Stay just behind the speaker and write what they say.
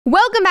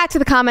Welcome back to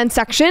the comments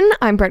section.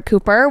 I'm Brett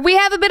Cooper. We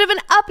have a bit of an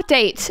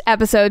update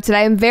episode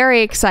today. I'm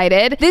very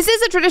excited. This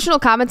is a traditional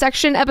comment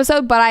section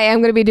episode, but I am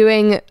going to be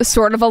doing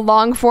sort of a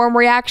long form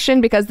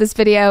reaction because this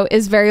video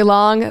is very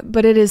long,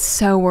 but it is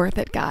so worth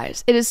it,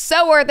 guys. It is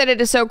so worth it.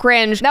 It is so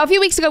cringe. Now, a few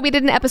weeks ago, we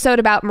did an episode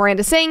about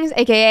Miranda Sings,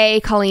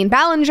 aka Colleen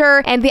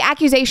Ballinger, and the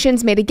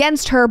accusations made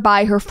against her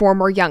by her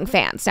former young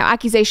fans. Now,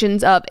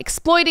 accusations of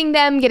exploiting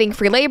them, getting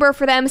free labor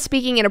for them,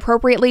 speaking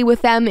inappropriately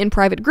with them in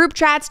private group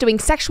chats, doing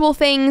sexual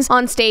things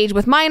on stage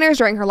with minors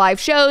during her live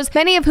shows,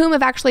 many of whom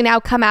have actually now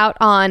come out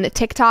on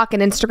TikTok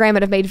and Instagram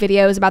and have made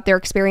videos about their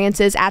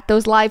experiences at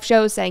those live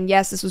shows saying,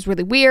 yes, this was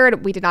really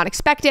weird, we did not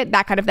expect it,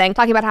 that kind of thing,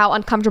 talking about how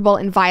uncomfortable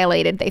and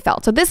violated they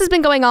felt. So this has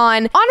been going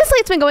on. Honestly,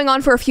 it's been going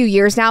on for a few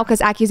years now because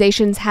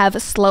accusations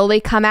have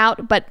slowly come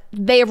out, but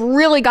they have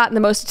really gotten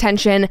the most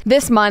attention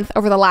this month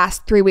over the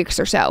last 3 weeks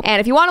or so. And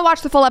if you want to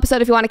watch the full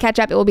episode, if you want to catch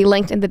up, it will be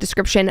linked in the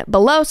description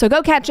below. So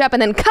go catch up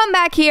and then come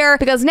back here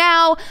because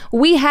now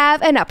we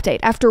have an update.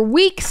 After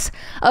weeks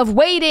of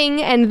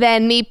waiting and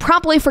then me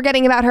promptly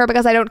forgetting about her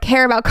because I don't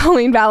care about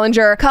Colleen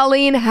Ballinger,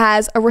 Colleen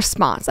has a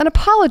response, an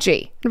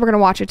apology. And we're going to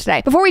watch it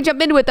today. Before we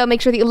jump into it though, make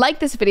sure that you like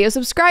this video,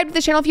 subscribe to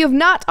the channel if you have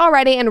not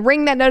already, and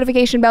ring that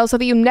notification bell so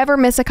that you never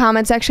miss a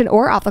comment section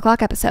or off the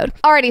clock episode.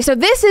 Alrighty, so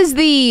this is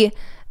the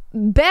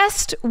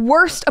best,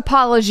 worst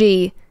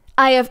apology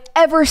I have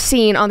ever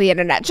seen on the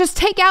internet. Just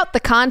take out the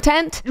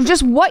content.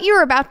 Just what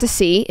you're about to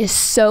see is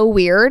so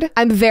weird.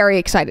 I'm very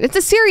excited. It's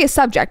a serious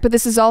subject, but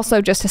this is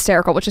also just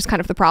hysterical, which is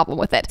kind of the problem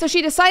with it. So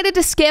she decided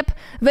to skip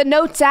the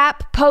Notes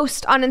app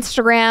post on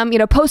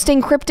Instagram,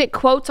 posting cryptic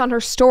quotes on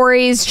her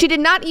stories. She did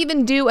not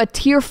even do a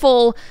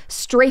tearful,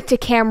 straight to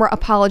camera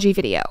apology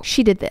video.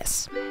 She did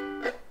this.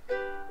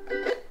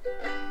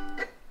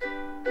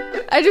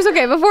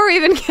 Okay, before we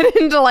even get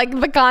into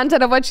the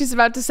content of what she's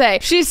about to say,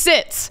 she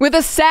sits with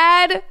a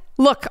sad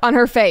look on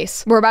her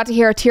face. We're about to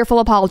hear a tearful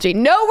apology.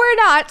 No, we're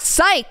not.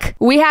 Psych.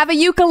 We have a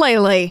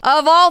ukulele,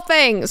 of all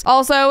things.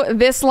 Also,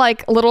 this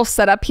little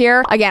setup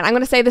here. Again, I'm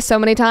going to say this so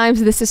many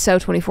times. This is so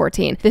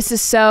 2014. This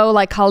is so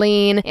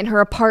Colleen in her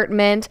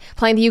apartment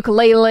playing the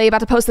ukulele,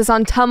 about to post this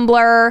on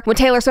Tumblr when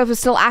Taylor Swift was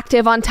still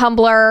active on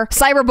Tumblr.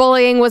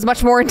 Cyberbullying was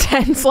much more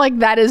intense.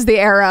 That is the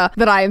era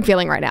that I am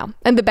feeling right now.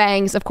 And the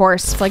bangs, of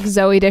course,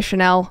 Zoe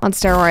Deschanel on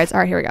steroids. All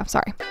right, here we go.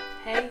 Sorry.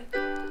 Hey,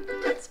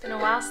 it's been a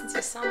while since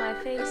you saw my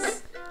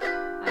face.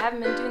 I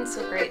haven't been doing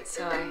so great,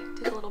 so I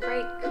took a little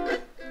break.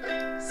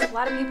 So a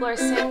lot of people are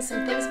saying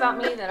some things about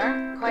me that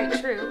aren't quite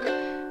true.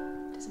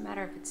 Doesn't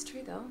matter if it's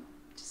true though,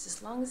 just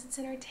as long as it's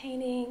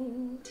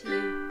entertaining to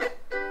you.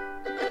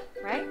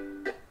 Right?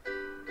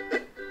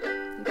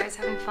 You guys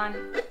having fun?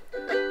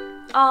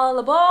 All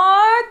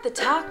aboard the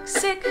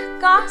toxic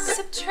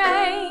gossip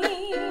train.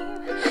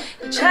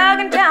 You're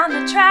chugging down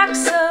the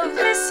tracks of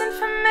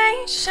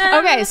misinformation.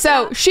 Okay,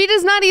 so she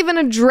does not even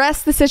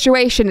address the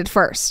situation at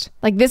first.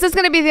 This is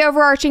going to be the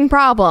overarching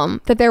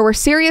problem, that there were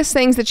serious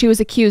things that she was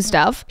accused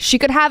of. She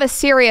could have a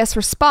serious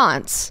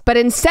response, but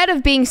instead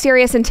of being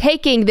serious and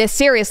taking this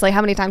seriously, how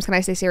many times can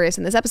I say serious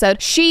in this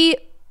episode? She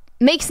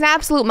makes an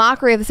absolute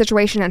mockery of the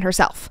situation and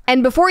herself.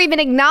 And before even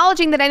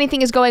acknowledging that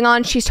anything is going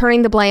on, she's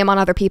turning the blame on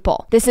other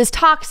people. This is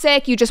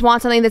toxic. You just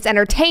want something that's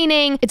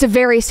entertaining. It's a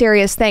very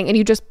serious thing. And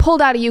you just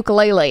pulled out a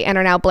ukulele and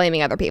are now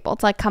blaming other people.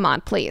 It's come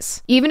on,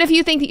 please. Even if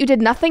you think that you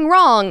did nothing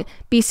wrong,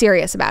 be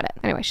serious about it.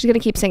 Anyway, she's gonna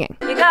keep singing.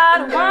 You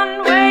got a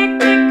one-way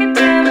ticket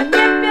to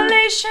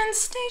manipulation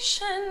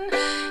station.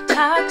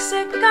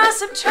 Toxic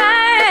gossip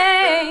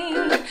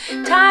train.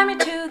 Tie me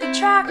to the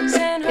tracks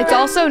and it's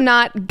also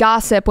not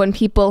gossip when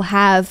people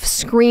have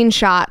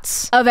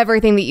screenshots of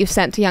everything that you've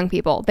sent to young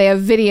people. They have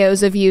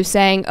videos of you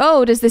saying,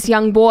 oh, does this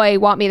young boy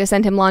want me to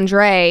send him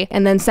lingerie?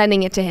 And then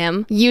sending it to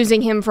him,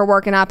 using him for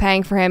work and not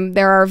paying for him.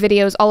 There are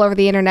videos all over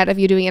the internet of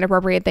you doing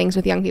inappropriate things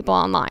with young people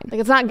online.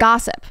 It's not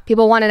gossip.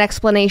 People want an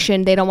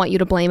explanation. They don't want you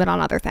to blame it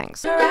on other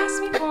things. Harass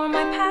me for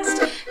my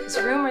past, cause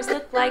rumors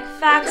look like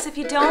facts. If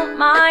you don't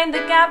mind the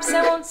gaps,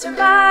 I won't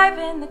survive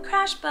in the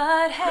crash,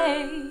 but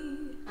hey.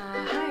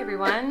 Hi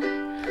everyone.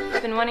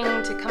 I've been wanting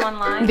to come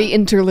online. The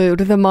interlude,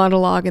 the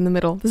monologue in the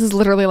middle. This is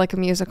literally like a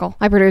musical.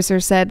 My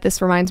producer said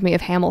this reminds me of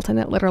Hamilton.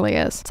 It literally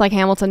is. It's like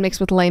Hamilton mixed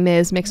with Les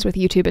Mis mixed with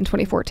YouTube in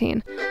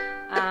 2014.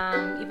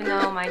 Even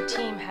though my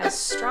team has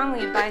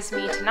strongly advised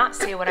me to not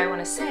say what I want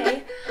to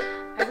say,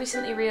 I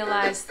recently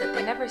realized that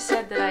they never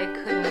said that I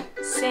couldn't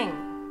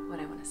sing what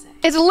I want to say.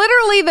 It's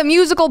literally the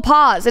musical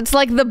pause. It's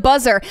like the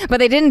buzzer, but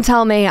they didn't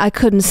tell me I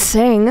couldn't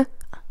sing.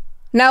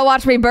 Now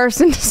watch me burst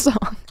into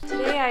song.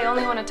 Today I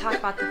only want to talk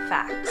about the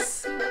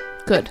facts.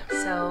 Good.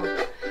 So,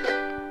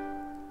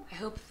 I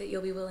hope that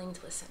you'll be willing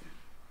to listen.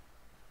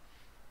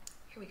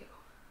 Here we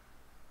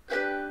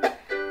go.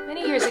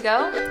 Many years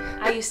ago,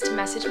 I used to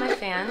message my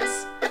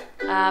fans,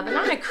 but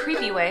not in a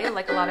creepy way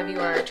like a lot of you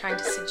are trying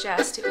to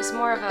suggest. It was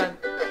more of a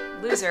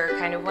loser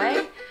kind of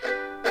way,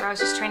 where I was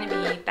just trying to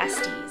be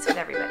besties with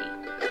everybody.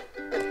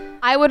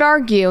 I would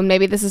argue,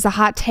 maybe this is a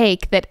hot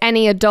take, that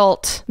any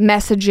adult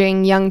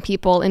messaging young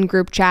people in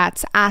group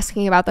chats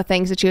asking about the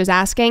things that she was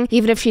asking,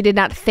 even if she did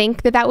not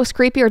think that that was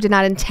creepy or did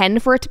not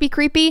intend for it to be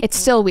creepy, it's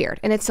still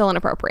weird and it's still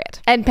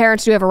inappropriate. And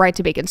parents do have a right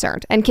to be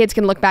concerned. And kids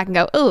can look back and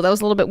go, oh, that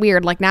was a little bit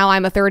weird. Like, now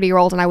I'm a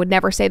 30-year-old and I would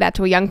never say that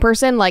to a young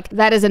person. Like,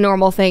 that is a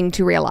normal thing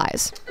to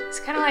realize. It's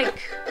kind of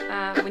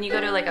like when you go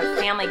to like a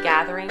family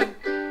gathering,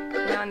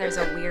 and there's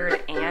a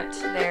weird aunt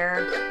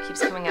there,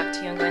 keeps coming up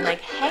to you and going like,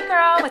 hey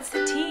girl, what's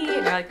the tea?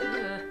 And you're like,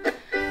 ugh.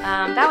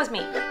 That was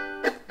me,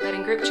 but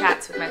in group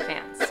chats with my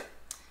fans. It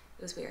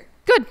was weird.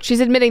 Good. She's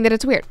admitting that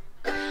it's weird.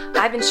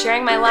 I've been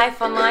sharing my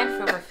life online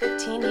for over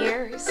 15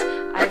 years.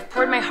 I've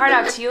poured my heart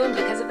out to you, and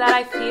because of that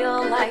I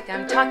feel like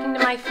I'm talking to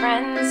my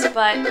friends,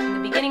 but in the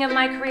beginning of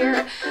my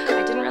career,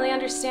 I didn't really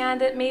understand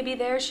that maybe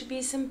there should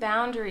be some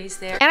boundaries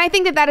there. And I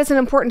think that that is an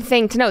important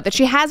thing to note, that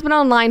she has been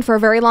online for a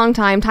very long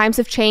time. Times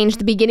have changed.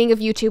 The beginning of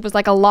YouTube was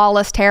like a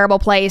lawless, terrible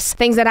place.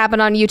 Things that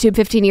happened on YouTube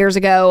 15 years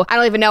ago, I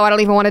don't even know. I don't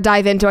even want to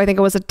dive into. I think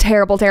it was a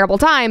terrible, terrible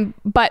time.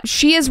 But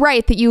she is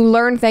right that you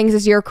learn things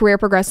as your career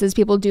progresses.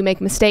 People do make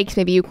mistakes.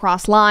 Maybe you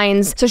cross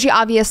lines. So she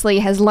obviously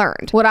has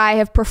learned. Would I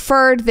have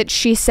preferred that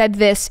she said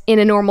this in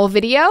a normal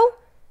video?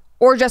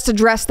 Or just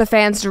address the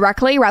fans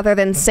directly rather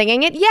than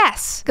singing it?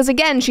 Yes. Because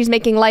again, she's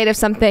making light of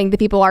something that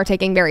people are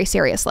taking very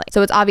seriously.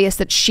 So it's obvious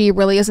that she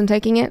really isn't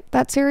taking it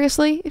that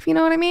seriously, if you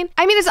know what I mean.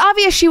 I mean, it's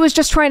obvious she was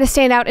just trying to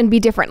stand out and be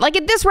different. Like,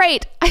 at this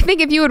rate, I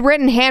think if you had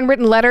written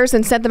handwritten letters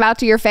and sent them out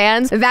to your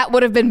fans, that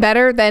would have been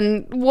better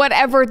than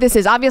whatever this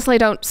is. Obviously,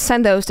 don't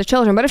send those to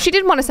children, but if she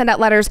did want to send out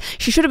letters,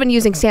 she should have been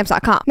using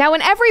stamps.com. Now,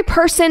 when every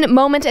person,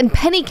 moment, and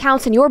penny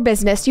counts in your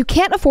business, you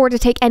can't afford to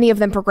take any of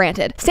them for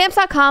granted.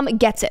 Stamps.com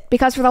gets it,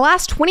 because for the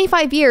last 25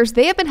 years,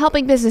 they have been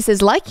helping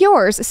businesses like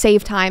yours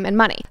save time and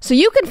money. So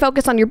you can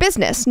focus on your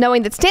business,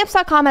 knowing that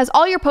Stamps.com has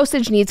all your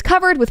postage needs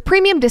covered with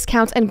premium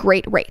discounts and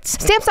great rates.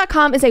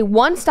 Stamps.com is a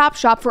one-stop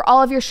shop for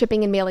all of your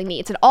shipping and mailing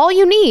needs, and all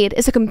you need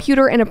is a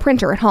computer and a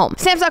printer at home.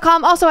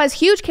 Stamps.com also has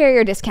huge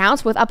carrier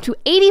discounts with up to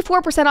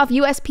 84% off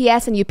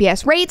USPS and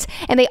UPS rates,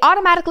 and they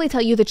automatically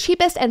tell you the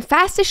cheapest and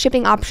fastest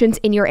shipping options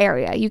in your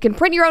area. You can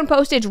print your own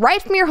postage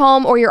right from your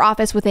home or your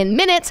office within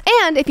minutes,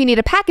 and if you need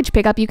a package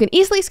pickup, you can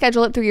easily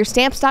schedule it through your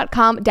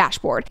Stamps.com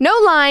dashboard. No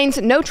lines,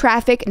 no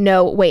traffic,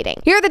 no waiting.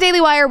 Here at the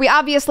Daily Wire, we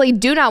obviously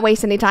do not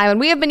waste any time, and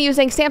we have been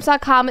using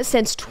Stamps.com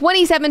since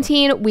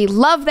 2017. We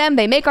love them.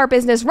 They make our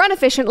business run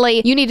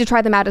efficiently. You need to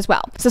try them out as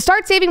well. So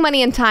start saving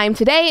money and time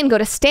today and go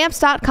to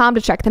Stamps.com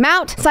to check them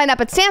out. Sign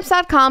up at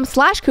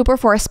Stamps.com/Cooper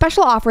for a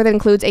special offer that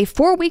includes a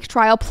 4-week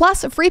trial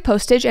plus free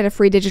postage and a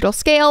free digital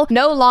scale.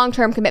 No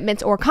long-term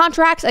commitments or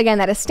contracts. Again,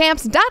 that is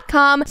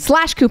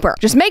Stamps.com/Cooper.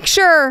 Just make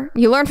sure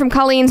you learn from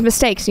Colleen's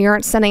mistakes and you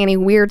aren't sending any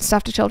weird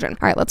stuff to children.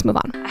 All right, let's move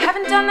on. I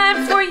haven't done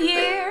that for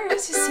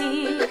years, you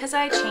see, because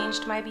I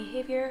changed my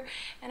behavior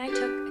and I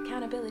took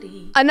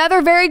accountability.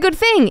 Another very good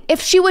thing, if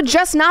she would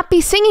just not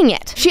be singing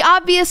it. She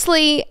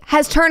obviously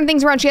has turned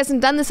things around. She hasn't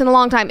done this in a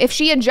long time. If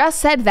she had just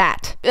said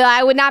that,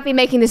 I would not be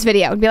making this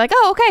video. I'd be like,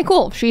 oh, okay,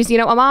 cool. She's, a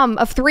mom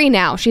of 3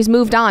 now. She's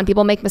moved on.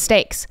 People make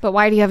mistakes. But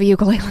why do you have a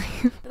ukulele?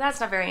 But that's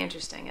not very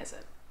interesting, is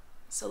it?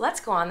 So let's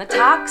go on the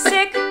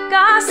toxic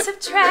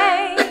gossip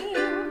train.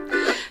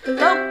 The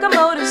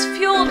locomotive's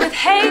fueled with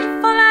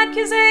hateful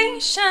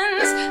accusations.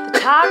 The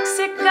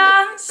toxic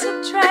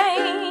gossip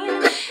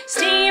train.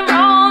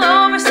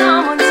 Steamroll over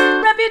someone's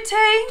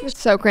reputation.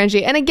 So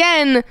cringy. And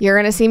again, you're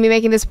going to see me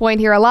making this point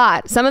here a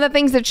lot. Some of the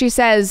things that she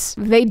says,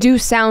 they do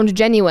sound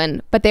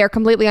genuine, but they are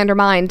completely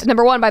undermined.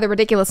 Number one, by the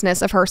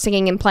ridiculousness of her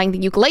singing and playing the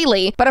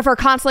ukulele, but of her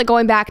constantly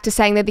going back to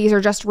saying that these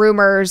are just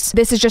rumors.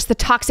 This is just the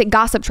toxic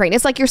gossip train.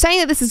 It's like you're saying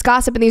that this is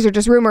gossip and these are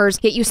just rumors,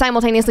 yet you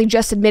simultaneously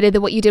just admitted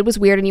that what you did was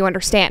weird and you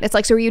understand. It's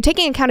like, so are you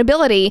taking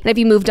accountability and have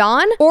you moved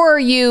on? Or are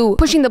you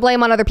pushing the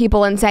blame on other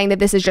people and saying that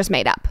this is just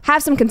made up?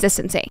 Have some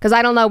consistency, because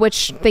I don't know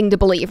which thing to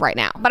believe right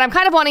now. But I'm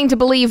kind of wanting to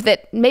believe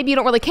that maybe you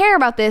don't really care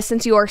about this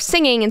since you are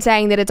singing and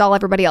saying that it's all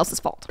everybody else's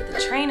fault. The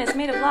train is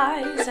made of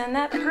lies, and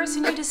that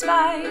person you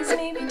despise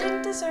maybe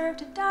didn't deserve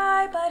to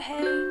die, but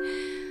hey,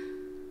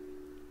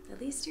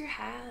 at least you're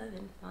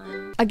having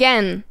fun.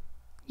 Again,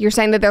 you're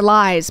saying that they're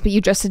lies, but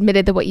you just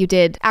admitted that what you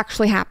did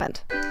actually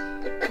happened.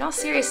 In all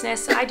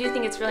seriousness, I do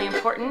think it's really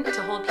important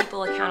to hold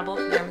people accountable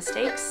for their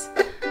mistakes.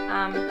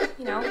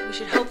 We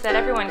should hope that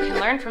everyone can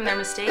learn from their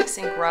mistakes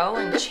and grow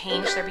and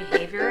change their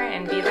behavior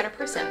and be a better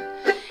person.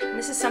 And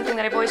this is something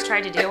that I've always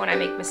tried to do when I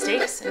make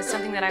mistakes, and it's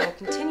something that I will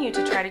continue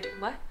to try to do.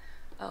 What?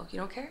 Oh, you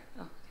don't care?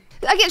 Oh,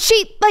 okay. Again,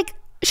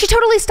 she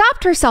totally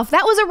stopped herself.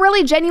 That was a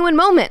really genuine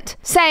moment,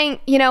 saying,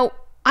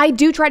 I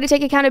do try to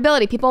take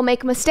accountability. People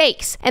make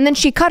mistakes. And then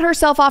she cut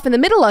herself off in the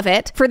middle of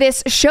it for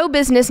this show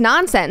business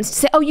nonsense to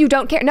say, oh, you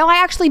don't care. No, I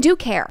actually do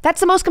care.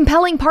 That's the most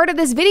compelling part of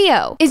this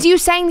video, is you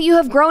saying that you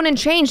have grown and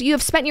changed. You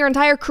have spent your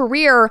entire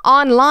career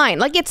online.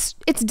 Like, it's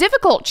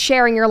difficult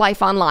sharing your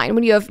life online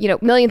when you have,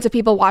 millions of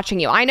people watching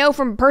you. I know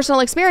from personal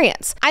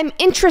experience. I'm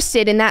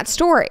interested in that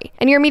story.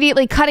 And you're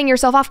immediately cutting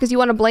yourself off because you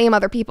want to blame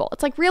other people.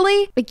 It's like,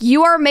 really? Like,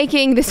 you are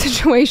making the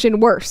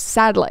situation worse,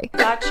 sadly.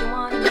 Thought you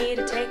wanted me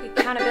to take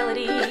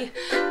accountability.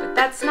 But but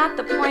that's not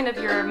the point of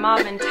your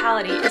mob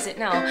mentality, is it?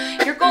 No.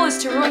 Your goal is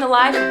to ruin the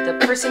life of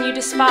the person you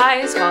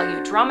despise while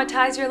you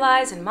dramatize your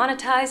lies and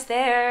monetize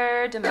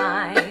their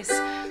demise.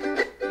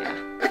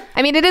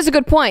 I mean, it is a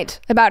good point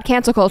about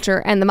cancel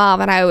culture and the mob,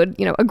 and I would,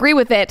 agree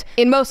with it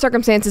in most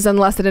circumstances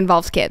unless it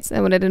involves kids.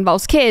 And when it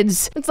involves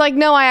kids, it's like,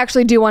 no, I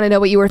actually do want to know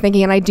what you were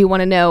thinking, and I do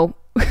want to know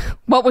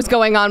what was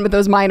going on with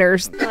those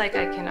minors. I feel like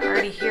I can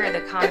already hear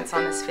the comments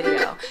on this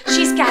video.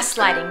 She's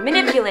gaslighting,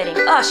 manipulating.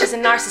 Oh, she's a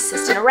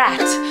narcissist and a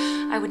rat.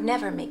 I would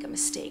never make a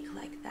mistake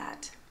like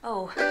that.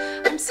 Oh,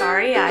 I'm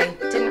sorry, I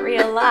didn't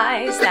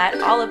realize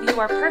that all of you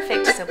are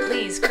perfect, so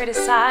please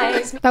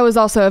criticize me. That was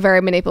also a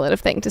very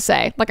manipulative thing to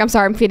say. Like, I'm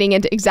sorry, I'm feeding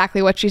into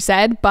exactly what she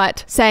said,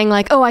 but saying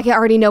like, oh, I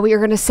already know what you're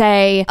gonna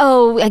say.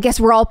 Oh, I guess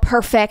we're all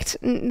perfect.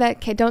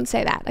 Okay, don't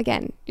say that.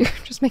 Again, you're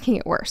just making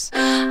it worse.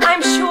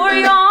 I'm sure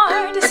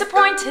you're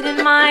disappointed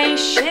in my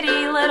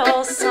shitty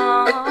little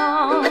song.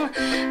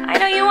 I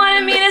know you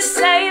wanted me to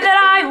say that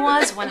I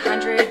was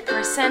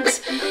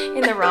 100%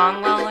 in the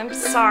wrong. Well, I'm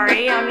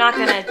sorry, I'm not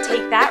gonna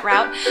take that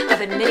route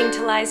of admitting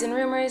to lies and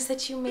rumors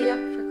that you made up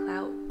for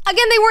clout.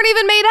 Again, they weren't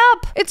even made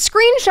up. It's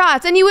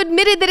screenshots, and you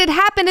admitted that it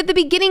happened at the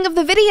beginning of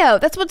the video.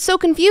 That's what's so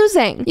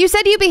confusing. You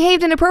said you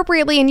behaved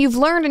inappropriately and you've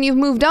learned and you've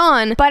moved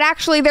on, but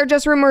actually they're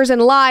just rumors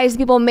and lies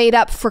people made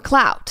up for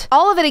clout.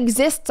 All of it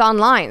exists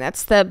online.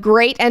 That's the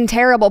great and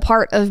terrible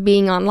part of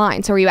being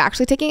online. So are you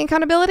actually taking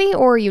accountability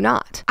or are you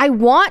not? I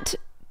want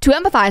to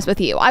empathize with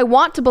you. I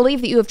want to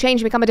believe that you have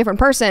changed and become a different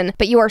person,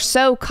 but you are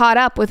so caught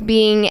up with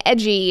being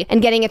edgy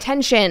and getting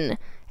attention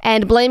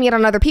and blaming it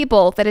on other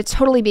people that it's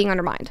totally being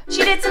undermined.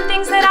 She did some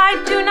things that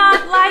I do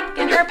not like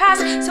in her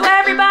past, so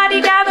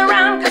everybody gather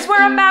around because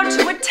we're about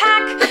to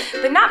attack,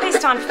 but not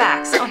based on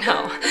facts. Oh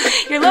no.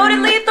 Your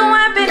loaded lethal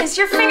weapon is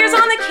your fingers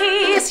on the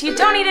keys. You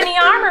don't need any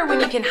armor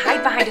when you can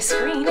hide behind a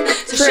screen.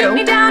 So shoot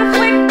me down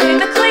quick, hit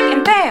the click,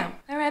 and bam!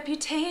 My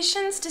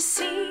reputation's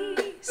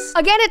deceased.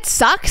 Again, it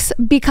sucks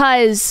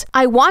because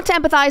I want to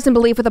empathize and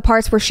believe with the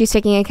parts where she's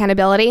taking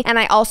accountability, and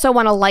I also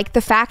want to like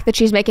the fact that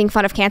she's making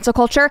fun of cancel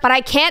culture, but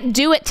I can't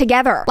do it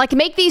together. Like,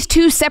 make these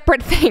two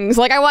separate things.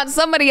 Like, I want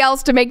somebody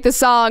else to make the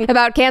song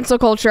about cancel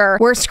culture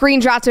where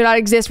screenshots do not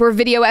exist, where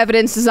video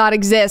evidence does not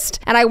exist,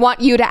 and I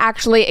want you to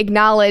actually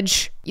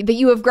acknowledge that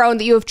you have grown,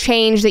 that you have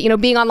changed, that,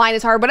 being online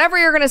is hard, whatever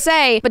you're gonna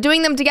say, but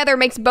doing them together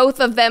makes both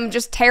of them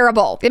just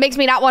terrible. It makes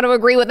me not want to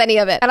agree with any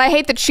of it. And I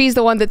hate that she's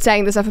the one that's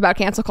saying this stuff about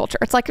cancel culture.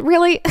 It's like,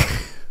 really?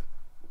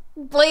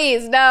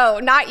 Please, no,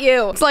 not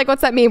you. It's like,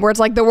 what's that meme where it's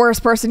like the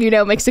worst person you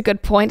know makes a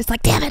good point? It's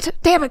like, damn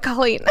it,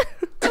 Colleen.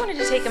 I wanted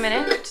to take a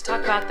minute to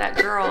talk about that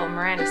girl,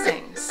 Miranda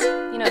Sings.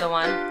 You know the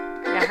one.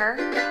 Yeah,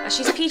 her.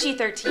 She's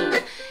PG-13.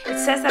 It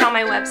says that on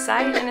my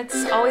website, and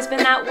it's always been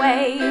that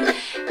way.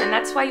 And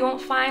that's why you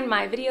won't find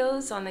my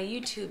videos on the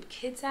YouTube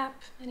Kids app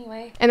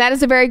anyway. And that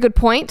is a very good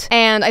point.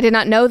 And I did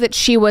not know that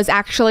she was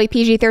actually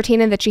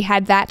PG-13 and that she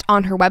had that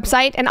on her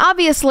website. And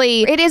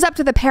obviously, it is up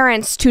to the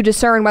parents to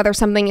discern whether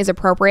something is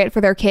appropriate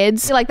for their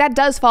kids. Like, that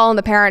does fall on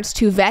the parents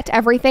to vet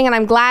everything. And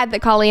I'm glad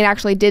that Colleen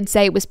actually did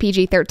say it was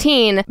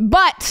PG-13.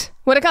 But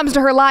when it comes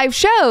to her live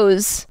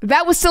shows,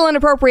 that was still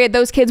inappropriate.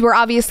 Those kids were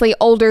obviously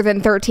older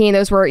than 13.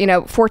 Those were,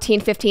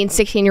 14, 15,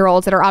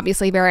 16-year-olds that are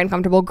obviously very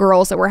uncomfortable,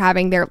 girls that were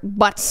having their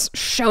butts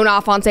shown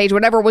off on stage,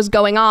 whatever was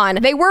going on.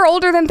 They were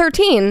older than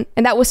 13,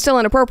 and that was still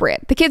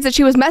inappropriate. The kids that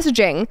she was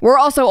messaging were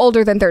also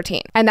older than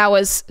 13, and that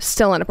was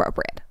still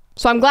inappropriate.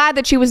 So I'm glad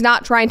that she was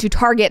not trying to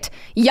target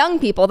young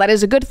people. That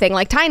is a good thing,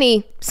 like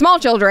tiny, small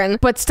children,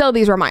 but still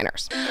these were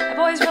minors. I've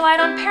always relied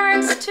on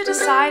parents to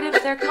decide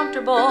if they're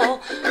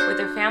comfortable with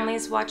their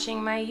families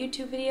watching my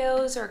YouTube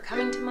videos or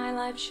coming to my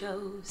live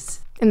shows.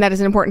 And that is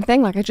an important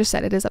thing. Like I just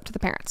said, it is up to the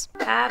parents.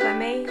 Have I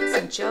made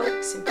some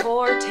jokes in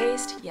poor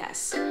taste?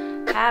 Yes.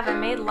 Have I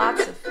made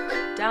lots of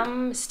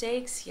dumb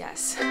mistakes?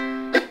 Yes.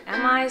 Am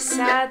I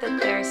sad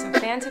that there are some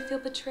fans who feel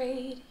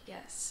betrayed?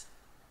 Yes.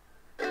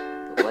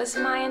 But was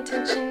my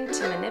intention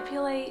to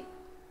manipulate?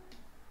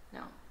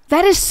 No.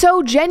 That is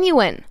so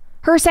genuine.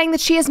 Her saying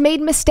that she has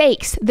made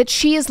mistakes, that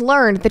she has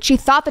learned, that she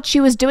thought that she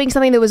was doing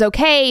something that was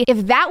okay.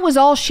 If that was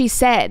all she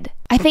said,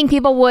 I think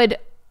people would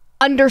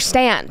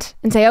understand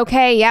and say,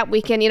 okay, yeah,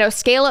 we can,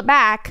 scale it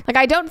back. Like,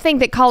 I don't think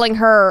that calling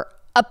her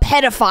a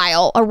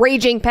pedophile, a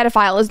raging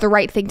pedophile, is the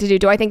right thing to do.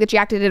 Do I think that she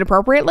acted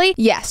inappropriately?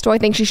 Yes. Do I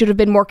think she should have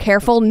been more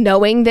careful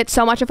knowing that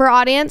so much of her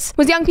audience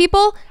was young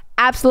people?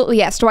 Absolutely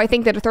yes. Do I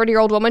think that a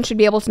 30-year-old woman should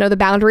be able to know the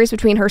boundaries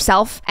between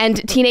herself and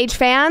teenage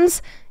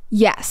fans?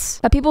 Yes.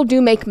 But people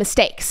do make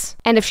mistakes.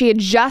 And if she had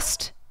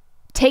just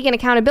taken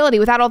accountability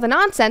without all the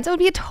nonsense, it would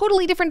be a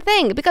totally different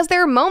thing, because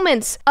there are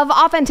moments of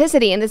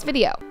authenticity in this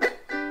video.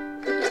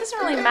 It doesn't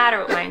really matter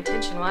what my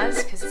intention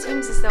was, because it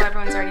seems as though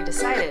everyone's already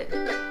decided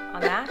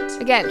on that.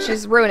 Again,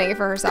 she's ruining it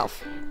for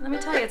herself. Let me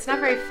tell you, it's not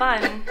very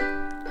fun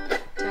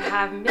to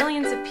have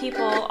millions of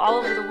people all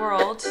over the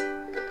world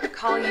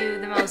call you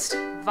the most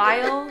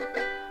vile,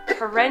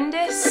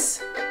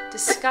 horrendous,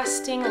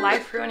 disgusting,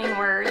 life-ruining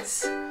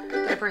words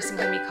that a person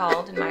can be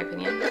called, in my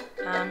opinion.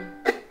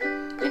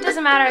 It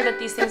doesn't matter that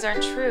these things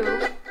aren't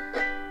true.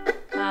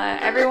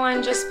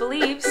 Everyone just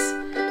believes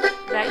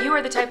that you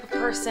are the type of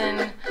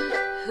person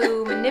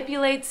who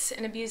manipulates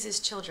and abuses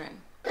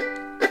children.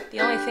 The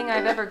only thing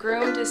I've ever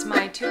groomed is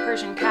my 2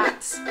 Persian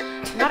cats.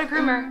 I'm not a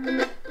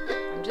groomer.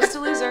 I'm just a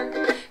loser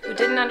who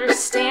didn't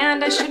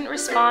understand I shouldn't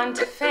respond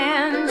to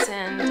fans,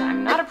 and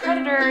I'm not a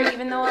predator,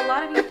 even though a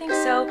lot of you think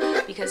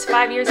so, because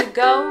 5 years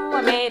ago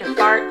I made a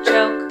fart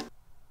joke.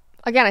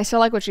 Again, I still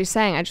like what she's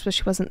saying. I just wish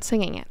she wasn't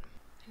singing it.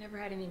 I never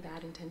had any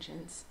bad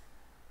intentions.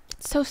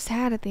 It's so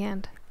sad at the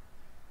end.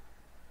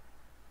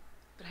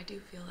 But I do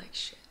feel like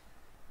shit.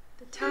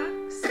 The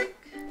toxic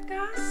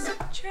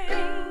gossip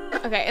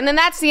train. Okay, and then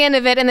that's the end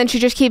of it, and then she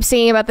just keeps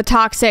singing about the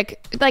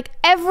toxic. Like,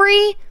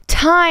 every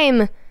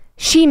time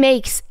she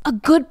makes a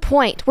good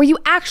point where you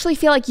actually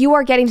feel like you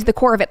are getting to the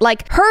core of it.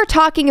 Like, her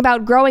talking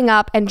about growing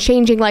up and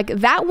changing, like,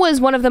 that was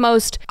one of the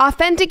most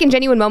authentic and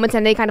genuine moments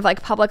in any kind of,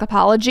 like, public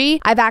apology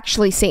I've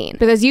actually seen.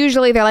 Because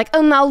usually they're like,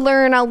 I'll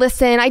learn, I'll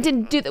listen, I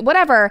didn't do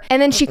whatever.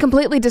 And then she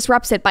completely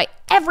disrupts it by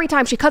every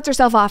time she cuts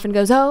herself off and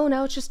goes, oh,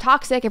 no, it's just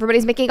toxic,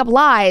 everybody's making up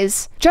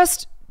lies.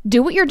 Just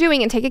do what you're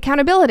doing and take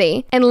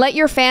accountability and let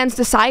your fans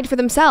decide for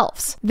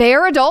themselves. They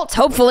are adults,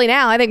 hopefully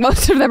now. I think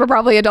most of them are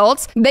probably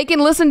adults. They can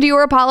listen to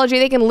your apology.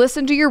 They can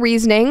listen to your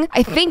reasoning.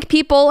 I think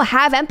people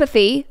have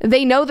empathy.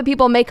 They know that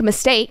people make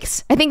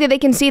mistakes. I think that they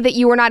can see that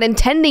you were not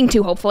intending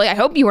to, hopefully. I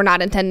hope you were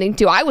not intending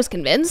to. I was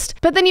convinced.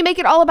 But then you make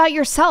it all about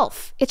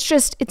yourself.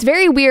 It's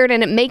very weird,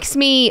 and it makes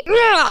me,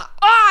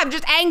 I'm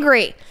just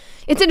angry.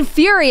 It's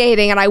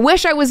infuriating, and I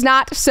wish I was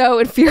not so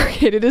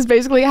infuriated is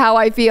basically how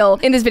I feel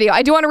in this video.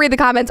 I do want to read the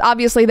comments,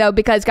 obviously, though,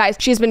 because, guys,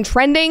 she's been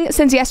trending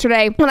since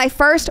yesterday. When I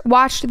first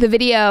watched the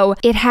video,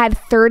 it had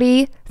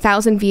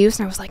 30,000 views,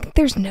 and I was like,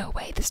 there's no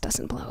way this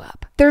doesn't blow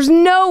up. There's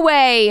no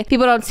way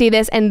people don't see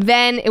this. And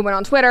then it went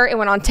on Twitter, it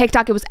went on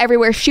TikTok, it was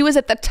everywhere. She was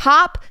at the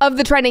top of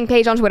the trending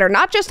page on Twitter,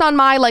 not just on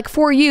my, like,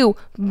 For You,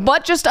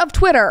 but just of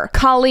Twitter.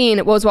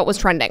 Colleen was what was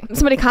trending.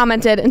 Somebody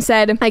commented and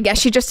said, I guess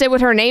she just did what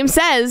her name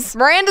says.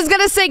 Miranda's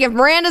gonna sing. If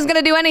Miranda's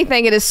gonna do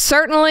anything, it is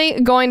certainly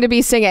going to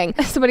be singing.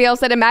 Somebody else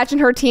said, imagine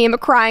her team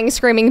crying,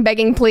 screaming,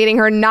 begging, pleading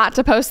her not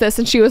to post this.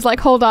 And she was like,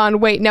 hold on,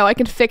 wait, no, I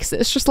can fix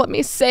this. Just let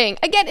me sing.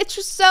 Again, it's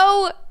just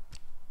so...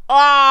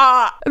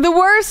 The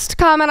worst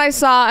comment I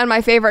saw, and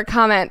my favorite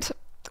comment,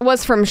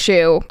 was from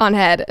Shu on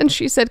Head. And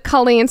she said,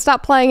 Colleen,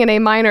 stop playing in A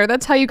minor.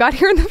 That's how you got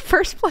here in the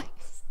first place.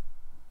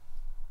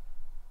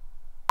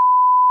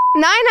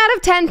 9 out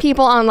of 10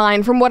 people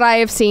online, from what I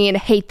have seen,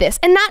 hate this.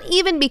 And not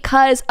even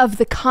because of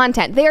the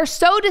content. They are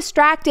so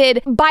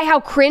distracted by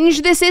how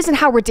cringe this is and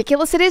how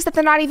ridiculous it is that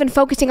they're not even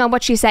focusing on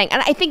what she's saying.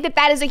 And I think that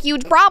that is a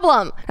huge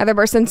problem. Another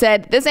person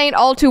said, this ain't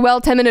all too well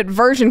 10-minute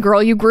version,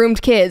 girl. You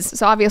groomed kids.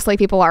 So obviously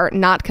people are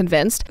not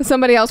convinced.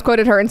 Somebody else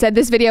quoted her and said,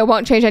 this video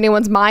won't change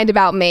anyone's mind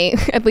about me.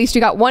 At least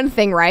you got one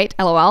thing right,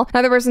 LOL.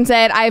 Another person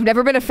said, I have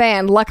never been a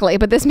fan, luckily,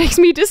 but this makes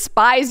me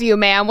despise you,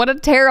 ma'am. What a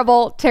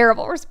terrible,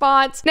 terrible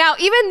response. Now,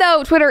 even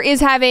though Twitter is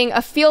having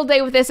a field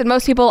day with this and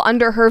most people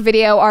under her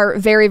video are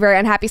very, very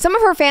unhappy, some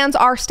of her fans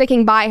are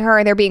sticking by her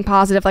and they're being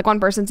positive. Like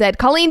one person said,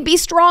 Colleen, be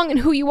strong in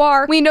who you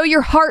are. We know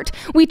your heart.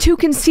 We too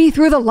can see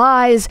through the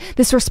lies.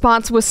 This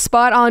response was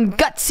spot on,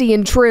 gutsy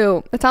and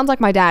true. It sounds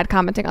like my dad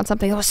commenting on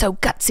something that was so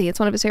gutsy. It's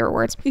one of his favorite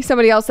words.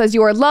 Somebody else says,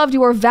 you are loved,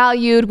 you are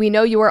valued. We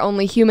know you are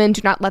only human.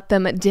 Do not let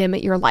them dim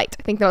your light.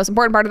 I think the most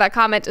important part of that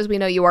comment is we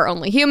know you are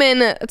only human.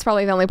 That's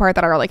probably the only part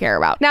that I really care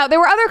about. Now,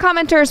 there were other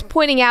commenters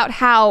pointing out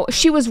how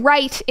she was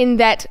right in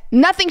that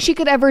nothing she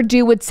could ever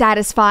do would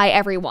satisfy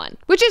everyone,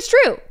 which is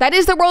true. That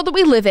is the world that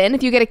we live in.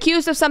 If you get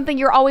accused of something,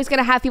 you're always going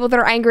to have people that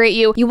are angry at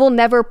you. You will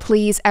never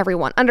please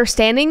everyone.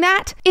 Understanding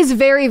that is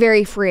very,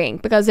 very freeing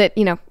because it,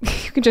 you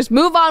can just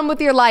move on with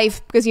your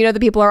life because you know the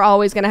people are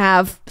always going to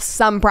have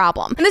some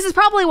problem. And this is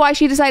probably why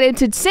she decided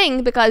to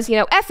sing because,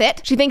 F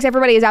it. She thinks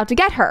everybody is out to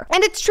get her.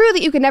 And it's true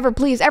that you can never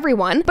please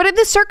everyone, but in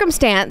this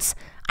circumstance,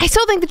 I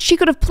still think that she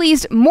could have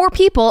pleased more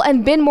people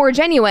and been more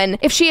genuine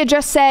if she had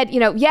just said,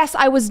 yes,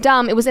 I was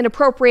dumb. It was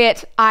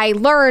inappropriate. I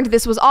learned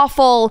this was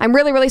awful. I'm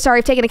really, really sorry.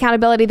 I've taken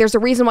accountability. There's a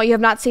reason why you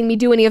have not seen me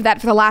do any of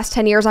that for the last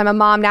 10 years. I'm a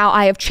mom now.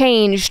 I have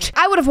changed.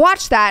 I would have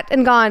watched that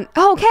and gone,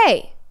 oh,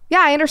 okay.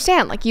 Yeah, I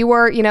understand. Like you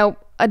were,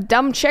 a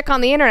dumb chick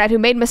on the internet who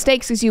made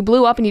mistakes because you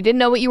blew up and you didn't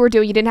know what you were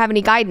doing. You didn't have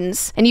any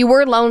guidance and you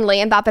were lonely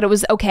and thought that it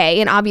was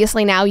okay. And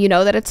obviously now you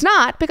know that it's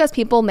not because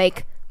people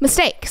make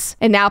mistakes.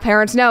 And now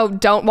parents know,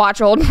 don't watch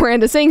old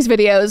Miranda Sings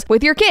videos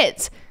with your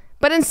kids.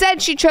 But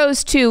instead she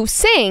chose to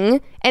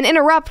sing and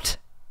interrupt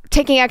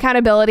taking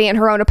accountability and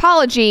her own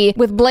apology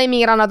with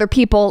blaming it on other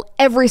people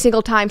every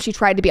single time she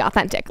tried to be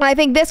authentic. And I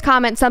think this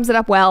comment sums it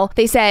up well.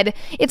 They said,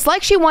 it's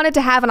like she wanted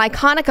to have an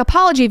iconic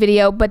apology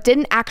video, but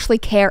didn't actually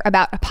care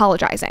about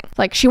apologizing.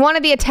 Like she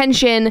wanted the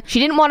attention. She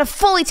didn't want to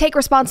fully take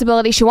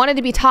responsibility. She wanted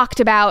to be talked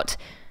about.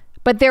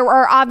 But there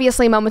are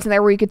obviously moments in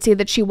there where you could see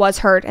that she was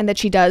hurt and that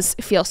she does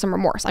feel some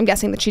remorse. I'm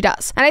guessing that she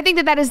does. And I think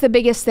that that is the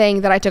biggest thing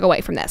that I took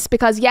away from this.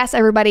 Because yes,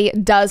 everybody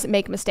does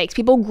make mistakes.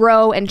 People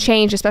grow and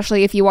change,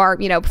 especially if you are,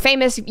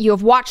 famous. You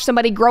have watched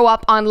somebody grow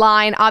up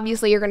online.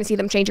 Obviously, you're going to see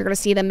them change. You're going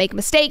to see them make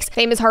mistakes.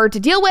 Fame is hard to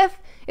deal with.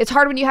 It's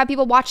hard when you have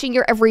people watching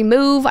your every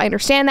move. I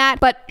understand that.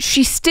 But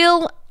she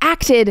still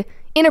acted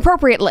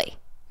inappropriately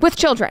with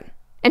children.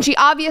 And she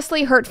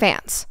obviously hurt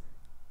fans.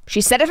 She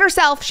said it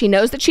herself. She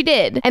knows that she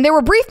did. And there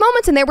were brief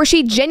moments in there where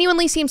she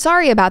genuinely seemed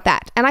sorry about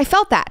that. And I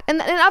felt that.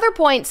 And at other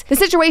points, the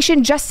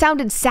situation just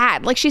sounded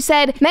sad. Like she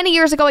said, many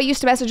years ago, I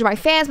used to message my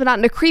fans, but not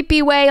in a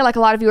creepy way, like a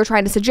lot of you were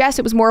trying to suggest.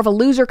 It was more of a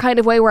loser kind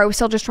of way where I was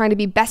still just trying to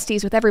be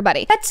besties with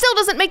everybody. That still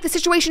doesn't make the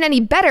situation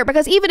any better,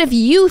 because even if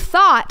you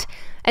thought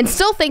and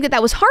still think that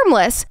that was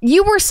harmless,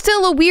 you were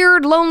still a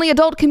weird, lonely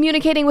adult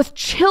communicating with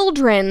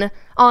children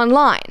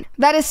online.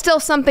 That is still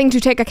something to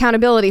take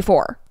accountability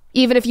for.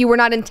 Even if you were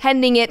not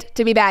intending it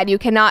to be bad, you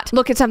cannot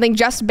look at something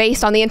just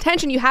based on the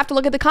intention. You have to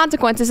look at the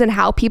consequences and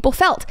how people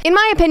felt. In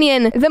my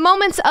opinion, the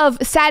moments of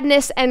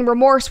sadness and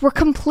remorse were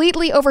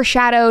completely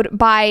overshadowed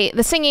by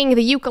the singing,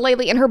 the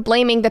ukulele, and her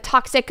blaming the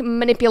toxic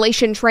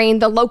manipulation train,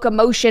 the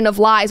locomotion of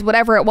lies,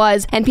 whatever it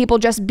was, and people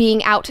just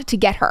being out to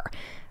get her.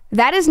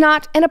 That is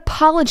not an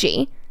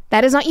apology.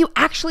 That is not you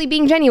actually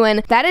being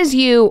genuine. That is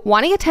you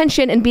wanting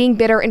attention and being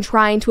bitter and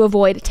trying to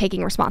avoid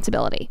taking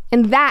responsibility.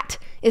 And that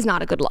is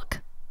not a good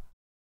look.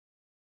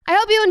 I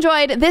hope you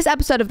enjoyed this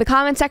episode of the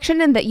comment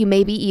section and that you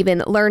maybe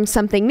even learned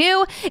something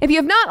new. If you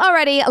have not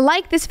already,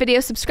 like this video,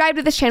 subscribe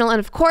to this channel, and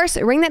of course,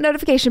 ring that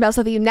notification bell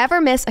so that you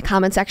never miss a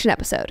comment section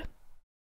episode.